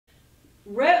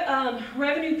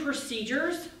Revenue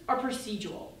procedures are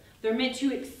procedural. They're meant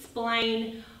to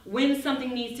explain when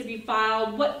something needs to be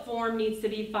filed, what form needs to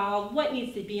be filed, what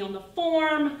needs to be on the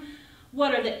form,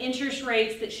 what are the interest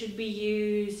rates that should be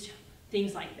used,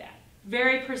 things like that.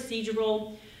 Very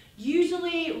procedural.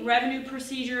 Usually revenue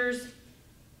procedures,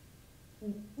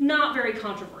 not very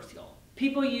controversial.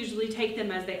 People usually take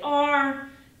them as they are,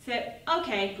 say,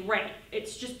 okay, great.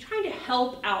 It's just trying to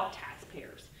help out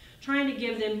taxpayers, trying to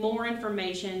give them more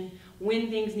information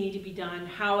when things need to be done,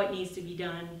 how it needs to be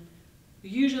done.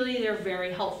 Usually they're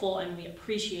very helpful and we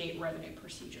appreciate revenue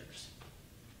procedures.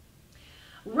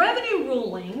 Revenue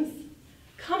rulings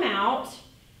come out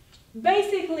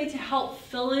basically to help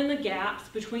fill in the gaps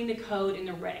between the code and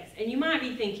the regs. And you might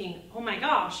be thinking, oh my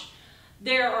gosh,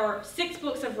 there are 6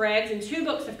 books of regs and 2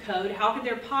 books of code. How could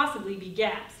there possibly be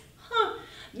gaps?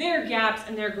 There are gaps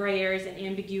and there are gray areas and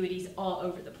ambiguities all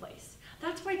over the place.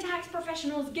 That's why tax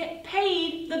professionals get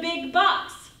paid the big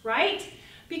bucks, right?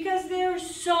 Because there's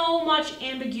so much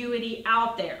ambiguity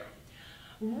out there.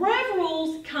 Rev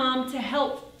rules come to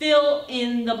help fill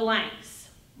in the blanks,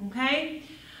 okay?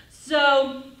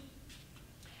 So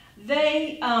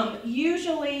they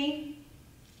usually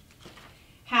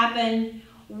happen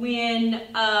when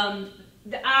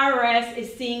the IRS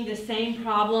is seeing the same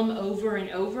problem over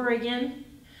and over again.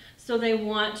 So they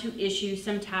want to issue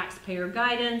some taxpayer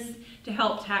guidance to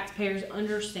help taxpayers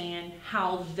understand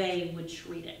how they would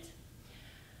treat it.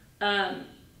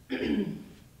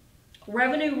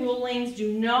 Revenue rulings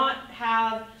do not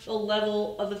have the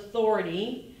level of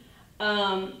authority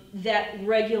that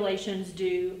regulations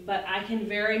do, but I can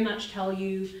very much tell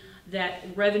you that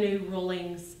revenue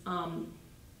rulings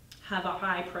have a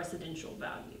high precedential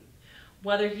value.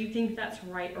 Whether you think that's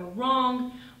right or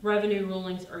wrong, revenue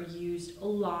rulings are used a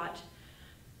lot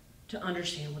to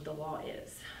understand what the law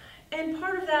is. And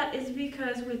part of that is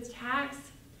because with tax,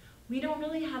 we don't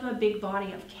really have a big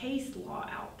body of case law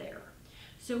out there.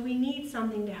 So we need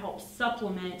something to help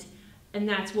supplement, and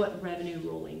that's what revenue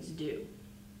rulings do.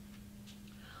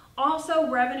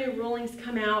 Also, revenue rulings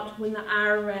come out when the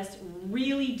IRS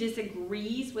really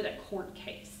disagrees with a court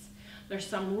case. There's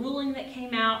some ruling that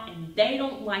came out and they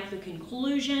don't like the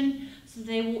conclusion, so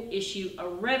they will issue a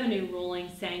revenue ruling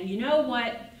saying, you know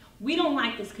what, we don't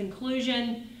like this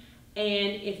conclusion,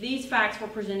 and if these facts were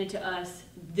presented to us,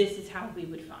 this is how we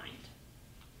would find.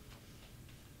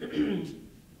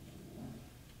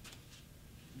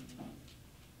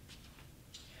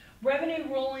 Revenue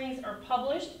rulings are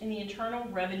published in the Internal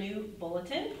Revenue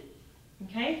Bulletin.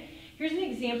 Okay, here's an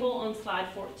example on slide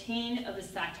 14 of the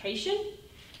citation.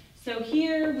 So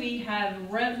here we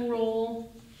have Rev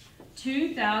Rule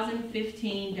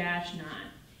 2015-9.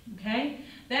 Okay,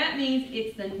 that means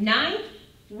it's the 9th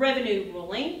revenue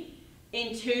ruling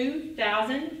in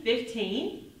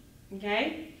 2015.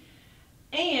 Okay,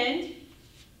 and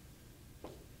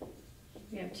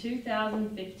we have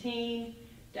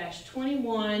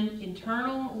 2015-21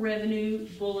 Internal Revenue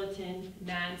Bulletin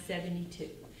 972.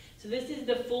 So this is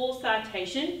the full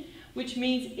citation, which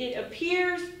means it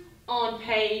appears on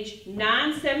page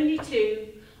 972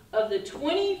 of the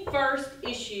 21st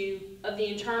issue of the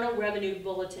Internal Revenue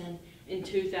Bulletin in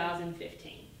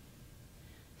 2015.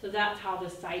 So that's how the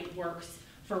site works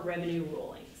for revenue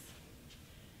rulings.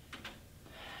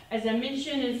 As I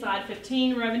mentioned in slide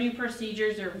 15, revenue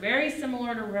procedures are very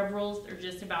similar to rev rules. They're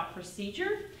just about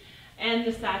procedure, and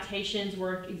the citations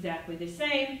work exactly the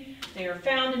same. They are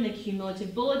found in the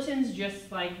cumulative bulletins,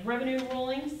 just like revenue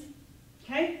rulings.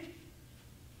 Okay?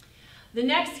 The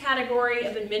next category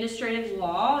of administrative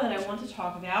law that I want to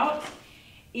talk about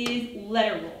is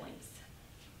letter rulings.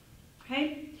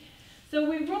 Okay? So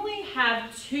we really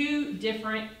have 2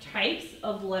 different types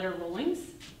of letter rulings.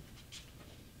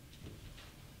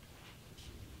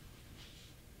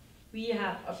 We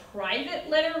have a private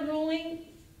letter ruling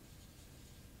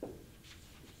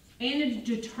and a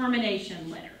determination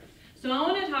letter. So I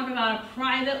want to talk about a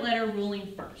private letter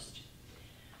ruling first.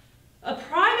 A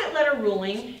private letter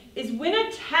ruling is when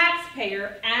a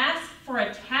taxpayer asks for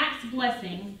a tax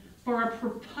blessing for a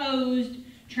proposed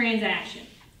transaction.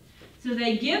 So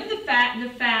they give the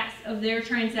facts of their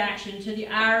transaction to the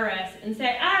IRS and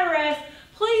say, IRS,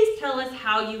 please tell us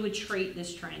how you would treat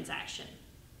this transaction.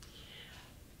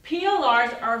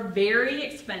 PLRs are very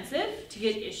expensive to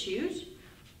get issued.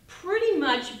 Pretty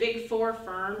much Big Four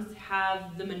firms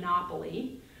have the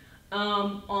monopoly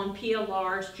on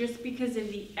PLRs just because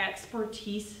of the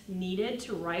expertise needed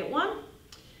to write one.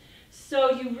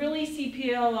 So you really see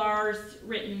PLRs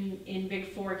written in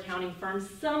Big Four accounting firms,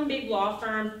 some big law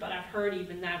firms, but I've heard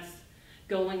even that's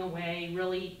going away.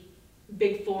 Really,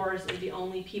 Big Fours are the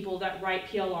only people that write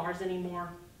PLRs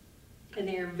anymore. and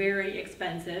they're very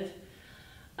expensive.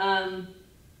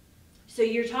 So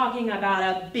you're talking about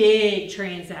a big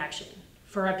transaction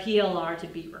for a PLR to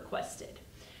be requested.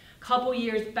 A couple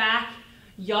years back,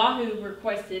 Yahoo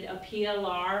requested a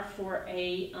PLR for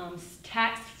a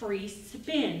tax-free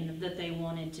spin that they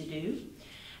wanted to do.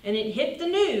 And it hit the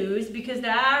news because the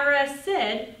IRS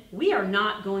said, we are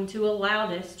not going to allow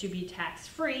this to be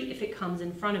tax-free if it comes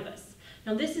in front of us.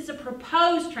 Now this is a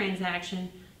proposed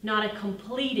transaction, not a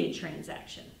completed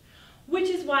transaction, which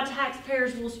is why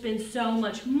taxpayers will spend so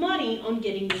much money on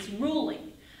getting this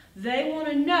ruling. They want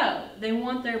to know, they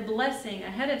want their blessing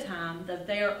ahead of time that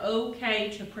they are okay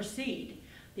to proceed.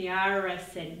 The IRS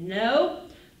said, no,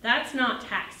 that's not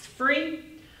tax-free.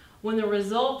 When the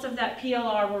results of that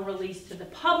PLR were released to the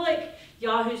public,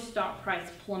 Yahoo's stock price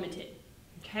plummeted.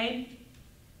 Okay?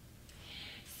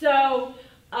 So,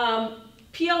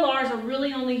 PLRs are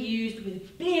really only used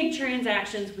with big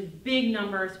transactions, with big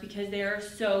numbers, because they are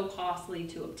so costly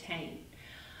to obtain.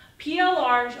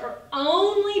 PLRs are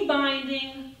only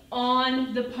binding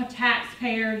on the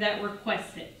taxpayer that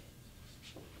requests it.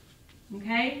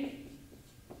 Okay?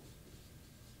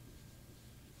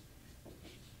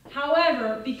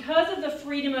 However, because of the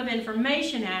Freedom of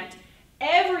Information Act,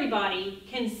 everybody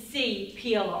can see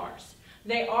PLRs.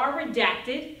 They are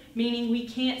redacted, meaning we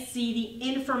can't see the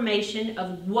information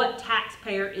of what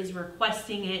taxpayer is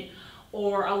requesting it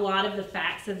or a lot of the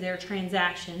facts of their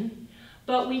transaction,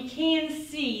 but we can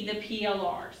see the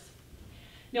PLRs.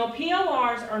 Now,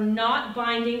 PLRs are not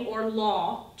binding or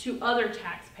law to other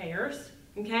taxpayers,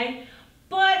 okay,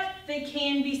 but they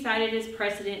can be cited as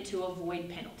precedent to avoid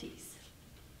penalties.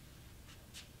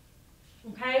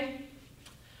 Okay?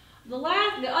 The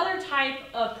other type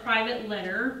of private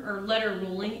letter or letter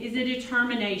ruling is a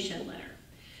determination letter.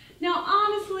 Now,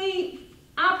 honestly,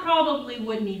 I probably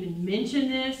wouldn't even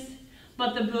mention this,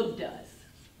 but the book does.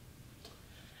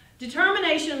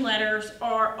 Determination letters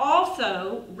are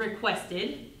also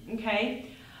requested,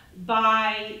 okay,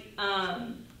 by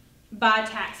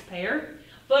taxpayer,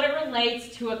 but it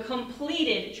relates to a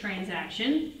completed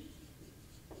transaction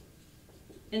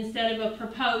instead of a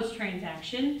proposed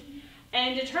transaction,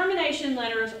 and determination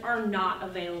letters are not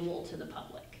available to the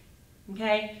public,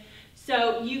 okay?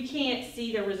 So you can't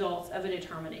see the results of a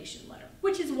determination letter,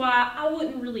 which is why I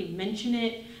wouldn't really mention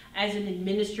it as an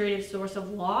administrative source of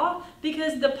law,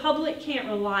 because the public can't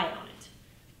rely on it.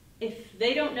 If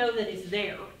they don't know that it's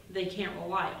there, they can't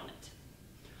rely on it.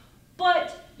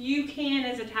 But you can,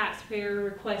 as a taxpayer,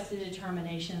 request a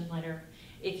determination letter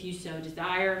if you so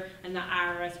desire, and the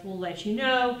IRS will let you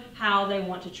know how they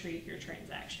want to treat your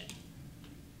transaction.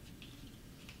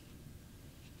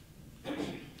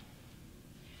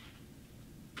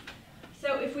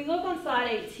 So if we look on slide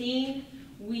 18,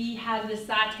 we have the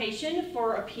citation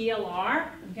for a PLR.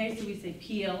 Okay, so we say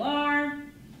PLR,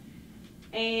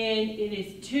 and it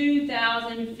is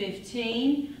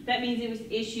 2015. That means it was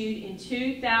issued in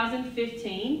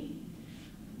 2015.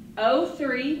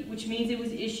 03, which means it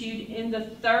was issued in the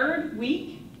 3rd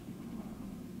week.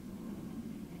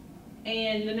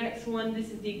 And the next one,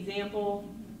 this is the example,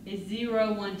 is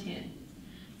 0110.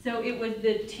 So it was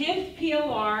the 10th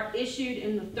PLR issued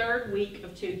in the 3rd week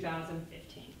of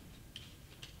 2015.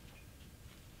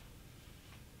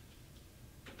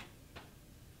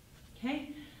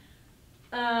 Okay.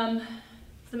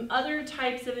 Some other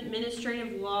types of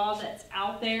administrative law that's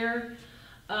out there.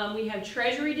 We have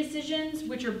treasury decisions,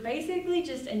 which are basically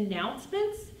just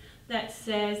announcements that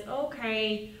says,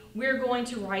 okay, we're going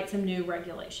to write some new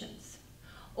regulations.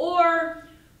 Or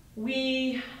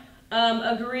we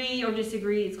agree or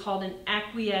disagree. It's called an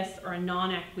acquiesce or a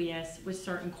non-acquiesce with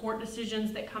certain court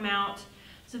decisions that come out.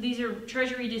 So these are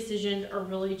treasury decisions are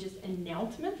really just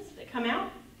announcements that come out.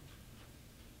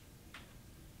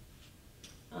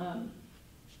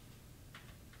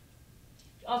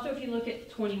 Also, if you look at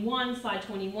 21, slide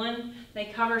 21, they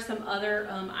cover some other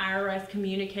IRS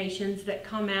communications that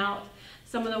come out.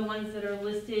 Some of the ones that are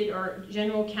listed are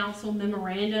general counsel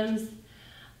memorandums.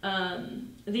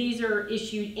 These are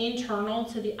issued internal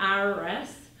to the IRS,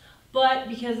 but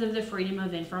because of the Freedom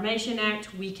of Information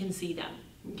Act, we can see them,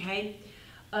 okay?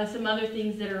 Some other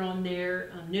things that are on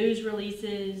there, news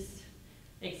releases,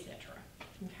 etc.,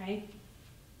 okay?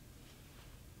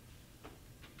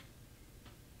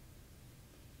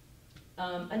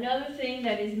 Another thing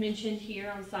that is mentioned here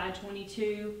on slide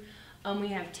 22, we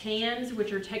have TAMs,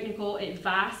 which are Technical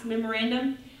Advice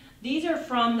Memorandum. These are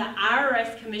from the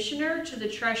IRS Commissioner to the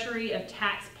Treasury of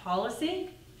Tax Policy,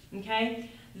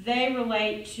 okay? They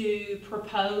relate to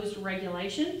proposed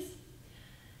regulations.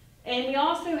 And we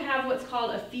also have what's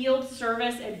called a Field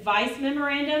Service Advice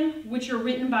Memorandum, which are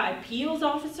written by appeals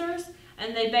officers,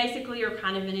 and they basically are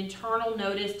kind of an internal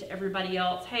notice to everybody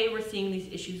else. Hey, we're seeing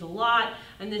these issues a lot,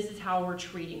 and this is how we're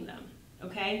treating them,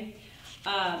 okay?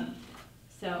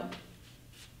 So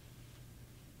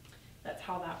that's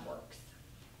how that works.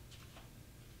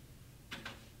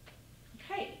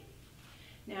 Okay,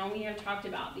 now we have talked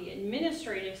about the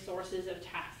administrative sources of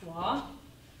tax law.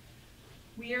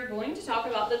 We are going to talk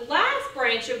about the last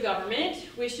branch of government,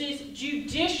 which is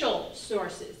judicial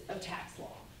sources of tax law.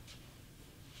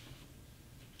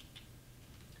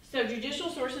 So judicial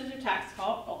sources of tax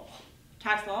law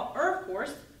are, of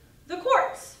course, the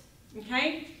courts,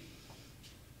 okay?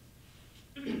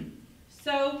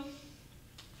 So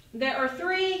there are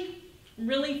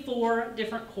four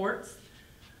different courts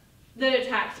that a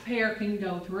taxpayer can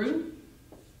go through.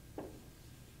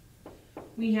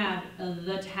 We have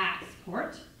the tax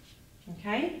court,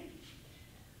 okay?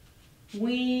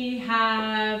 We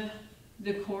have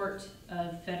the Court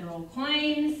of Federal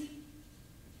Claims.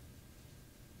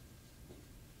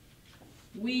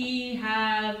 We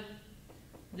have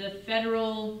the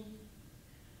Federal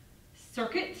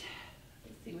Circuit.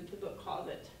 Let's see what the book calls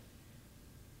it.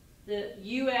 The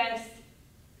U.S.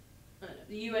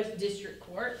 District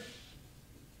Court.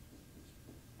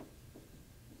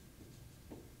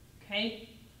 Okay?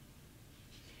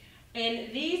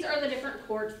 And these are the different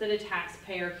courts that a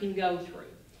taxpayer can go through.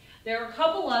 There are a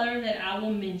couple other that I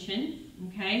will mention,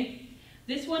 okay?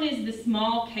 This one is the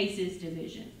Small Cases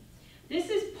Division. This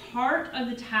is part of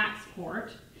the tax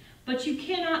court, but you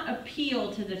cannot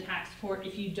appeal to the tax court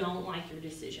if you don't like your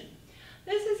decision.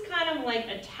 This is kind of like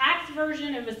a tax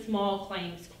version of a small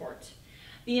claims court.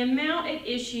 The amount at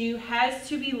issue has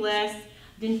to be less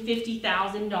than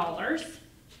 $50,000.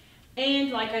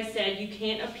 And like I said, you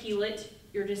can't appeal it.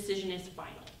 Your decision is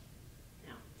final.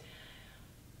 Now,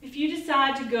 if you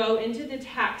decide to go into the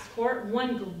tax court,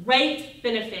 one great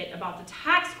benefit about the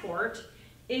tax court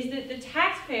is that the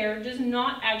taxpayer does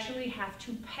not actually have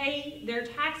to pay their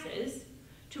taxes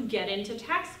to get into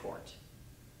tax court.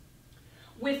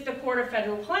 With the Court of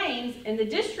Federal Claims and the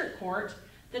district court,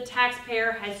 the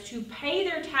taxpayer has to pay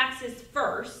their taxes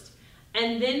first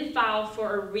and then file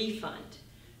for a refund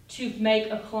to make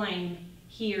a claim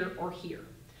here or here.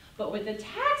 But with the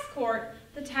tax court,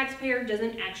 the taxpayer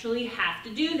doesn't actually have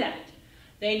to do that.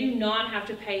 They do not have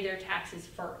to pay their taxes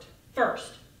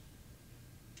first.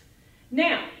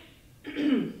 Now,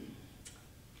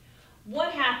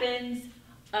 what happens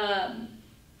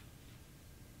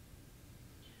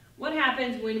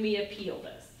when we appeal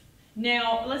this?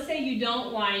 Now, let's say you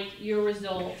don't like your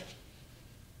result.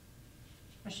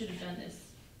 I should have done this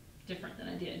different than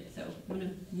I did, so I'm going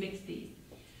to mix these.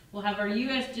 We'll have our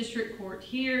U.S. District Court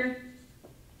here,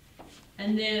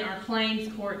 and then our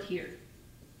Claims Court here.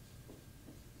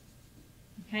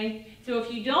 Okay, so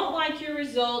if you don't like your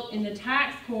result in the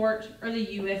tax court or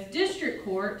the U.S. District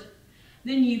Court,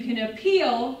 then you can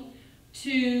appeal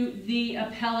to the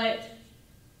appellate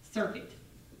circuit.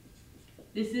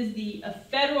 This is the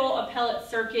federal appellate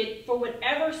circuit for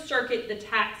whatever circuit the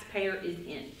taxpayer is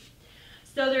in.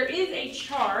 So there is a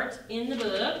chart in the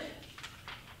book.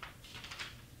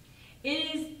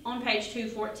 It is on page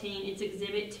 214. It's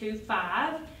Exhibit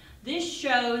 2.5. This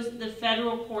shows the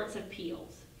federal courts of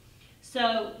appeals.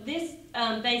 So this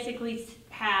basically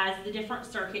has the different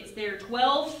circuits. There are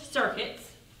 12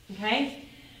 circuits, okay?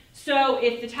 So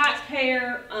if the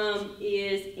taxpayer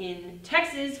is in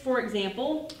Texas, for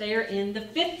example, they are in the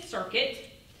 5th Circuit.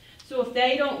 So if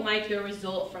they don't like their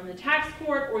result from the tax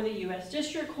court or the U.S.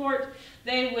 District Court,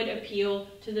 they would appeal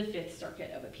to the 5th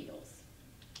Circuit of Appeals.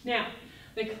 Now,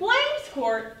 the Claims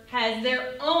Court has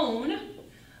their own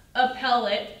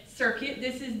appellate circuit.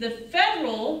 This is the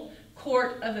Federal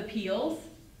Court of Appeals,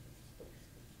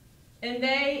 and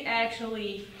they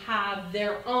actually have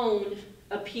their own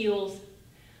appeals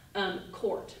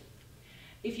court.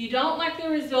 If you don't like the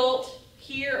result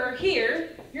here or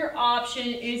here, your option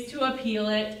is to appeal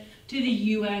it to the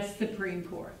U.S. Supreme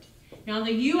Court. Now,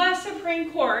 the U.S.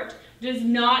 Supreme Court does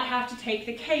not have to take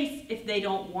the case if they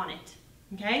don't want it,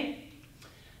 okay?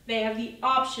 They have the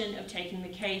option of taking the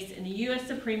case, and the U.S.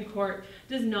 Supreme Court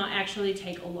does not actually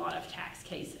take a lot of tax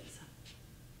cases.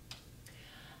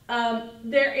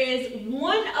 There is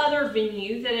one other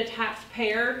venue that a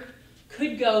taxpayer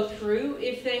could go through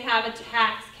if they have a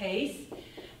tax case,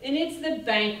 and it's the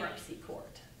bankruptcy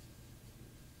court.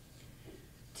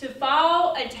 To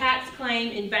file a tax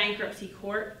claim in bankruptcy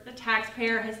court, the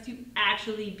taxpayer has to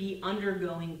actually be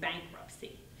undergoing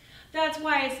bankruptcy. That's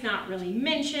why it's not really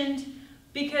mentioned,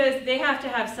 because they have to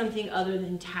have something other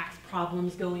than tax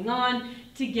problems going on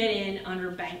to get in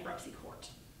under bankruptcy court.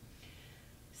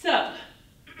 So,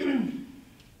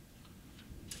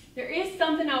 there is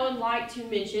something I would like to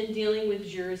mention dealing with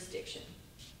jurisdiction.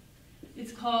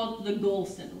 It's called the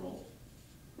Golson Rule.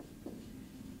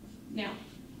 Now,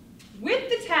 with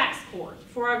the tax court,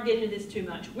 before I get into this too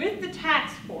much, with the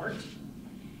tax court,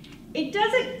 it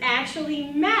doesn't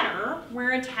actually matter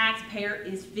where a taxpayer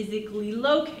is physically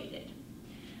located.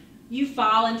 You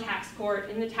file in tax court,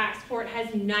 and the tax court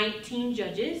has 19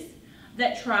 judges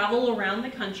that travel around the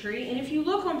country. And if you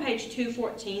look on page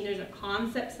 214, there's a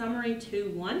concept summary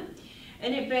 2.1,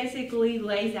 and it basically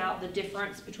lays out the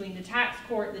difference between the tax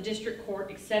court, the district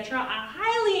court, etc. I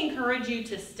highly encourage you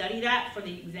to study that for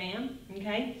the exam,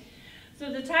 okay?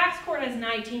 So the tax court has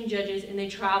 19 judges, and they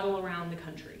travel around the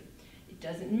country. It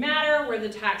doesn't matter where the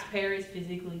taxpayer is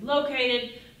physically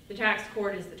located. The tax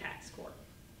court is the tax court.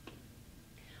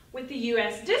 With the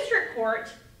U.S. District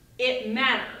Court, it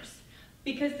matters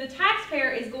because the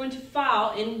taxpayer is going to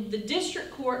file in the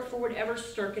district court for whatever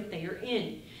circuit they are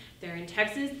in. If they're in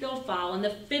Texas, they'll file in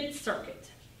the 5th Circuit.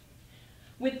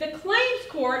 With the claims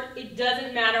court, it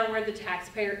doesn't matter where the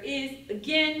taxpayer is.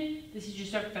 Again, this is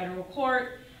just our federal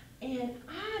court. And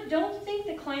I don't think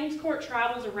the claims court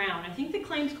travels around. I think the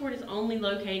claims court is only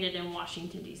located in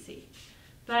Washington, D.C.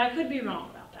 But I could be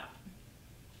wrong about that.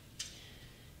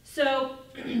 So,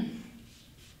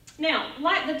 now,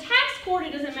 like the tax court,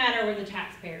 it doesn't matter where the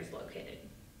taxpayer is located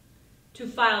to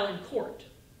file in court.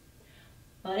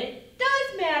 But it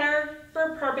does matter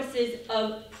for purposes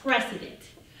of precedent.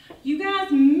 You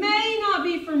guys may not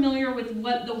be familiar with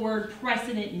what the word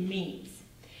precedent means.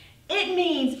 It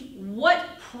means what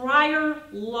prior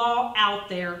law out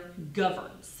there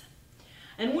governs.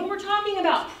 And when we're talking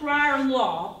about prior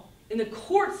law in the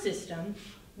court system,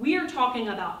 we are talking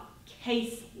about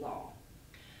case law.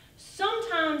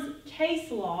 Sometimes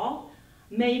case law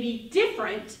may be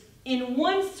different in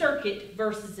one circuit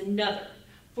versus another.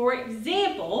 For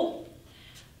example,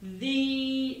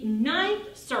 the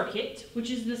 9th Circuit,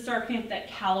 which is the circuit that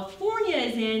California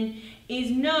is in, is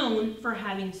known for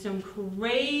having some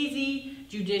crazy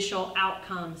judicial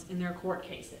outcomes in their court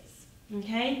cases.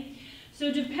 Okay?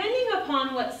 So depending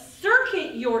upon what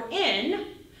circuit you're in,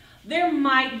 there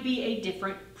might be a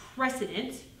different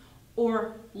precedent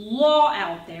or law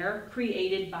out there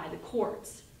created by the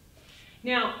courts.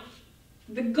 Now,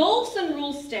 the Golson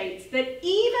Rule states that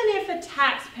even if a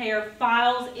taxpayer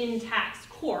files in tax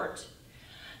court,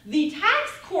 the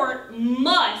tax court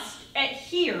must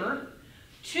adhere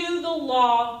to the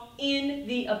law in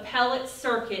the appellate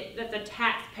circuit that the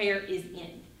taxpayer is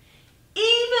in,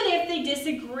 even if they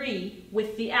disagree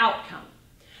with the outcome.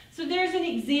 So there's an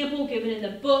example given in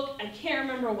the book. I can't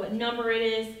remember what number it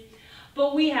is,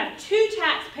 but we have 2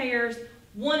 taxpayers.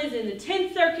 One is in the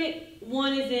 10th Circuit,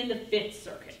 one is in the 5th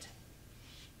Circuit.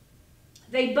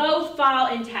 They both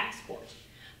file in tax court.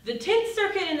 The 10th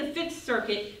Circuit and the 5th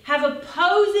Circuit have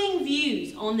opposing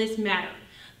views on this matter.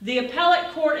 The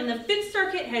appellate court in the 5th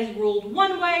Circuit has ruled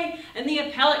one way, and the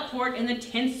appellate court in the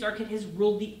 10th Circuit has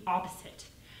ruled the opposite.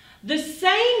 The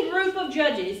same group of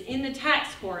judges in the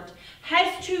tax court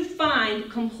has to find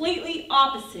completely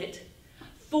opposite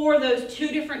for those 2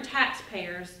 different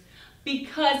taxpayers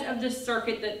because of the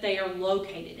circuit that they are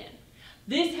located in.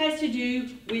 This has to do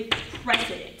with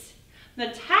precedent. The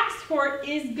tax court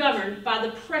is governed by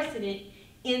the precedent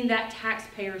in that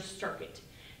taxpayer's circuit.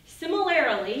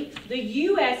 Similarly, the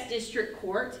U.S. District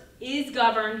Court is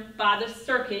governed by the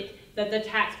circuit that the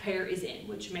taxpayer is in,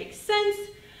 which makes sense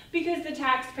because the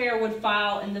taxpayer would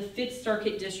file in the 5th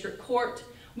Circuit District Court,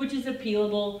 which is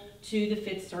appealable to the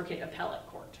 5th Circuit Appellate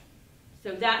Court.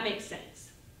 So that makes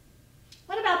sense.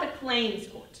 What about the claims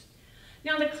court?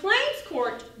 Now, the claims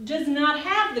court does not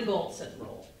have the Golson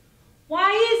Rule.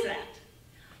 Why is that?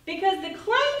 Because the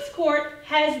claims court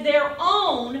has their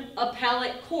own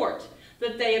appellate court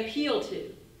that they appeal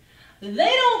to. They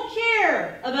don't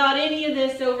care about any of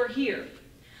this over here.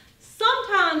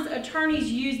 Sometimes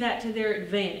attorneys use that to their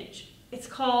advantage. It's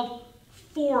called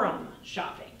forum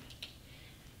shopping.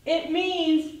 It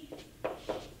means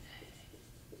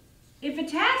if a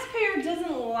taxpayer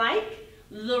doesn't like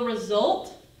the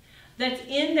result that's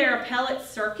in their appellate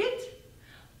circuit,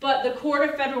 but the Court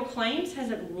of Federal Claims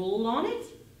hasn't ruled on it,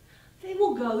 they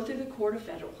will go through the Court of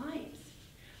Federal Claims.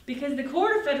 Because the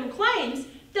Court of Federal Claims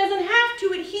doesn't have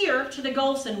to adhere to the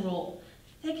Golson Rule.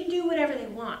 They can do whatever they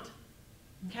want.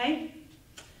 Okay?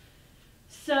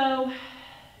 So,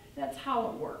 that's how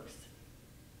it works.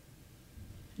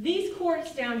 These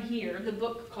courts down here, the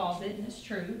book calls it, and it's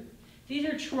true, these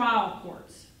are trial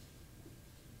courts.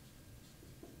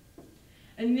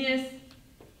 And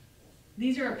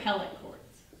these are appellate courts.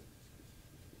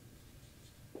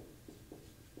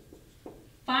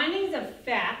 Findings of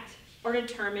fact are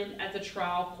determined at the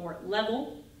trial court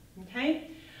level.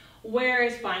 okay?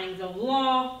 Whereas findings of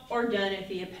law are done at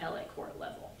the appellate court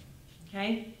level,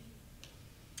 okay?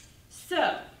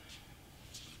 So,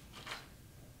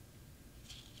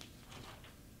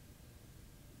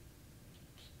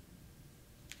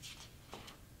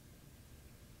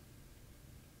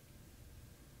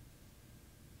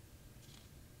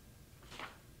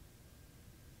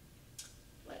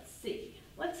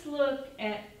 let's look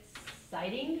at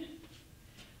citing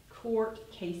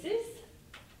court cases.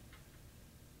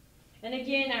 And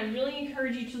again, I really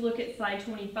encourage you to look at slide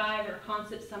 25 or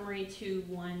concept summary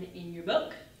 2.1 in your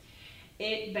book.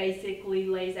 It basically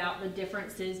lays out the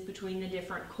differences between the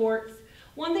different courts.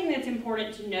 One thing that's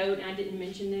important to note, and I didn't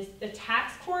mention this, the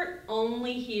tax court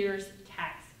only hears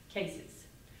tax cases.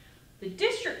 The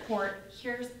district court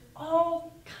hears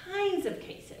all kinds of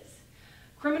cases.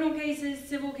 Criminal cases,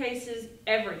 civil cases,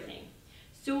 everything.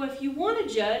 So if you want a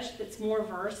judge that's more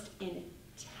versed in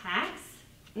tax,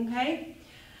 okay,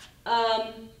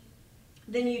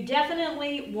 then you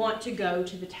definitely want to go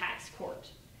to the tax court.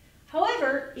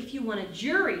 However, if you want a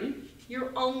jury,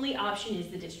 your only option is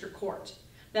the district court.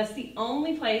 That's the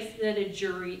only place that a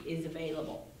jury is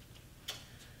available.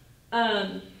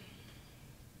 One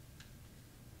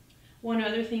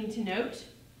other thing to note,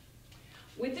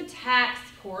 with the tax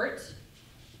court,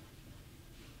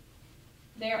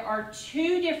 there are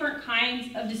two different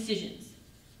kinds of decisions.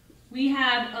 We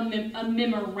have a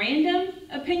memorandum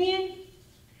opinion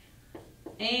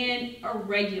and a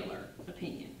regular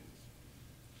opinion.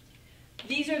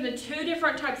 These are the two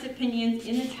different types of opinions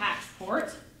in the tax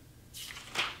court. Let's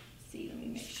see, let me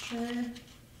make sure.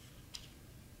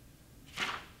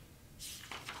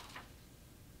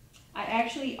 I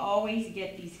actually always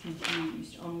get these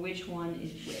confused on which one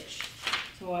is which.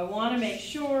 So I want to make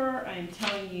sure I'm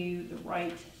telling you the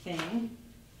right thing.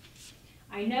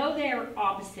 I know they're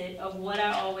opposite of what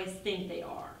I always think they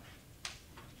are.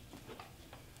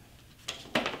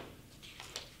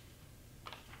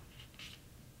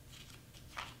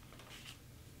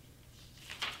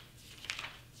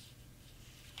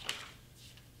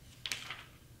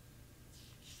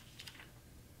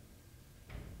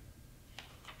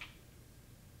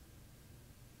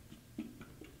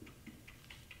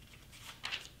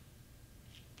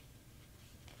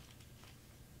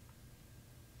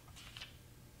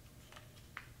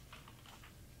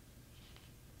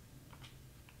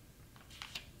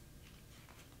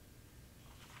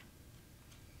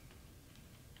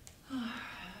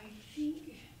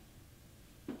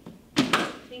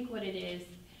 I think what it is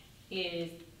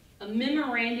a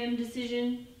memorandum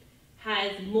decision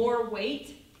has more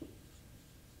weight.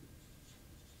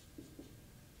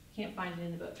 Can't find it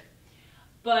in the book.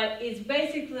 But it's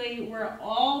basically where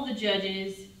all the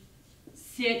judges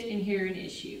sit and hear an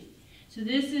issue. So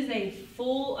this is a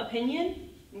full opinion,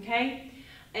 okay?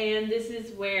 And this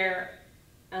is where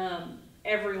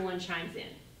everyone chimes in.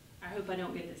 I hope I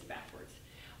don't get this backwards.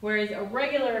 Whereas a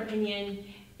regular opinion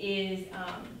is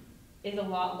a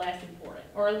lot less important,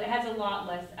 or it has a lot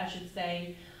less, I should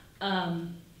say,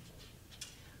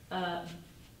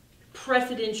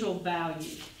 precedential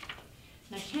value.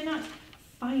 And I cannot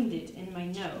find it in my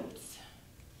notes.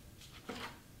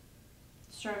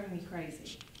 It's driving me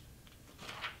crazy.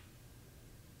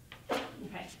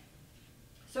 Okay,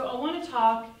 so I want to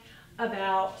talk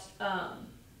about,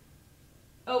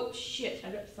 oh shit,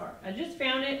 sorry, I just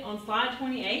found it on slide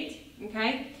 28,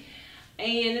 okay?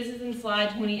 And this is in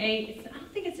slide 28. I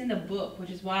don't think it's in the book,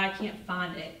 which is why I can't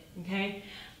find it, okay?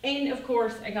 And of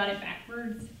course, I got it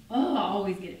backwards. Oh, I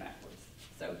always get it backwards.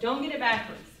 So don't get it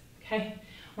backwards, okay?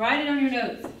 Write it on your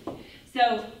notes.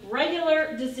 So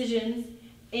regular decisions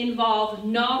involve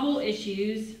novel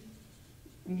issues,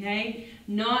 okay?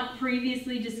 Not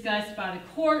previously discussed by the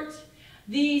court.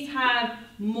 These have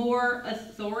more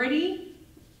authority,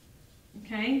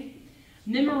 okay?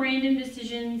 Memorandum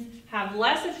decisions have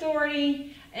less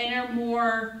authority and are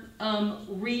more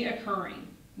reoccurring.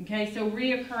 Okay, so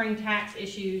reoccurring tax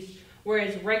issues,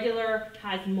 whereas regular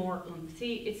has more oomph.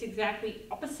 See, it's exactly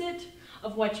opposite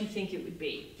of what you think it would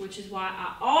be, which is why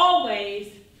I always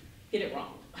get it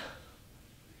wrong.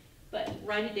 But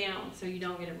write it down so you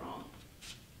don't get it wrong.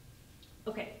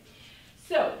 Okay,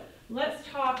 so let's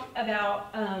talk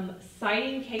about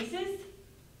citing cases.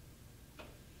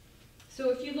 So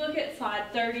if you look at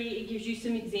slide 30, it gives you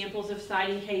some examples of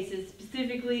citing cases.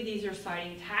 Specifically, these are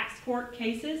citing tax court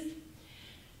cases.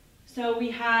 So we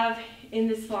have, in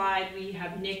this slide, we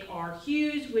have Nick R.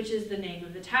 Hughes, which is the name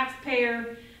of the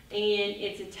taxpayer, and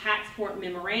it's a tax court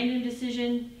memorandum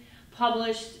decision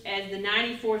published as the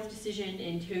 94th decision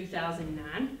in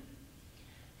 2009.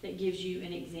 That gives you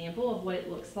an example of what it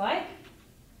looks like.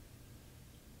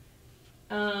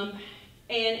 And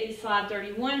slide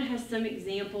 31 has some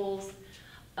examples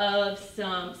of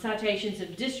some citations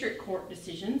of district court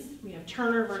decisions. We have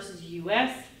Turner versus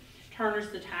U.S. Turner's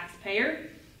the taxpayer.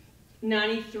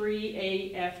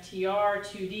 93 AFTR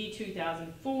 2D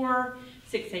 2004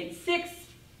 686.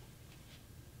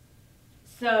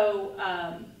 So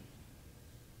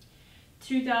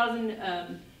 2000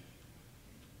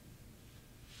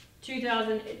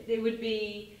 it would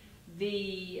be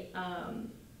the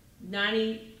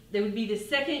there would be the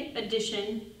second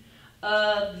edition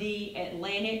of the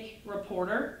Atlantic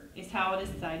Reporter is how it is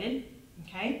cited.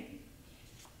 Okay.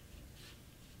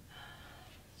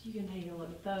 So you can take a look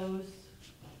at those.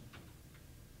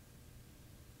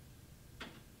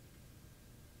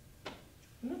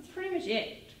 And that's pretty much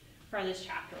it for this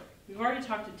chapter. We've already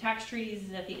talked to tax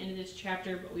treaties at the end of this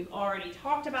chapter, but we've already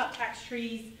talked about tax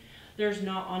treaties. There's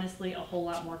not honestly a whole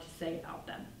lot more to say about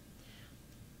them.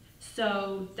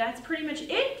 So that's pretty much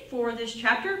it for this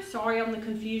chapter. Sorry on the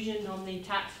confusion on the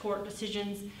tax court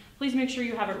decisions. Please make sure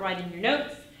you have it right in your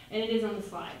notes, and it is on the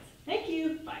slides. Thank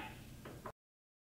you. Bye.